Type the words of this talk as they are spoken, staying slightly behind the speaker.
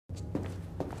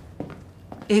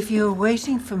If you're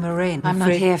waiting for Moiraine... I'm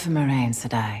not here for Moiraine,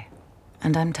 Sedai.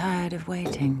 And I'm tired of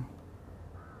waiting.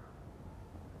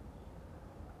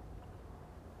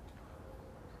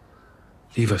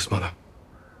 Leave us, Mother.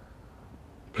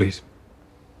 Please.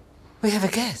 We have a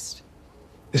guest.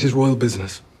 This is royal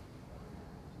business.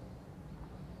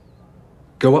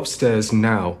 Go upstairs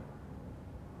now.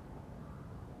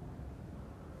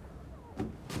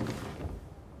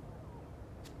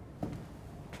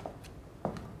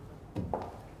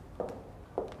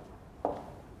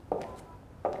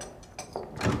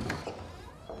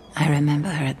 I remember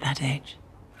her at that age.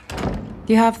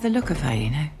 You have the look of her,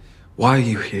 you know. Why are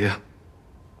you here?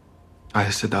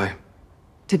 Aes Sedai.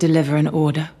 To deliver an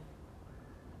order.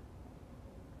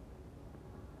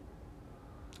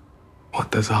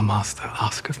 What does our master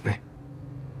ask of me?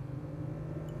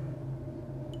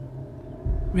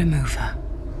 Remove her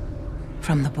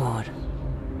from the board.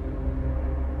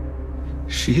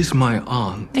 She is my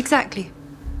aunt. Exactly.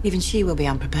 Even she will be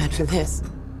unprepared for this.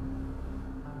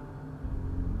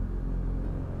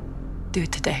 Do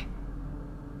it today.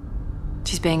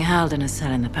 She's being held in a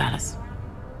cell in the palace.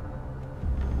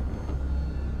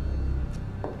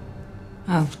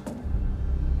 Oh.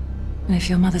 And if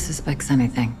your mother suspects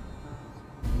anything,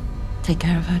 take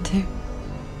care of her too.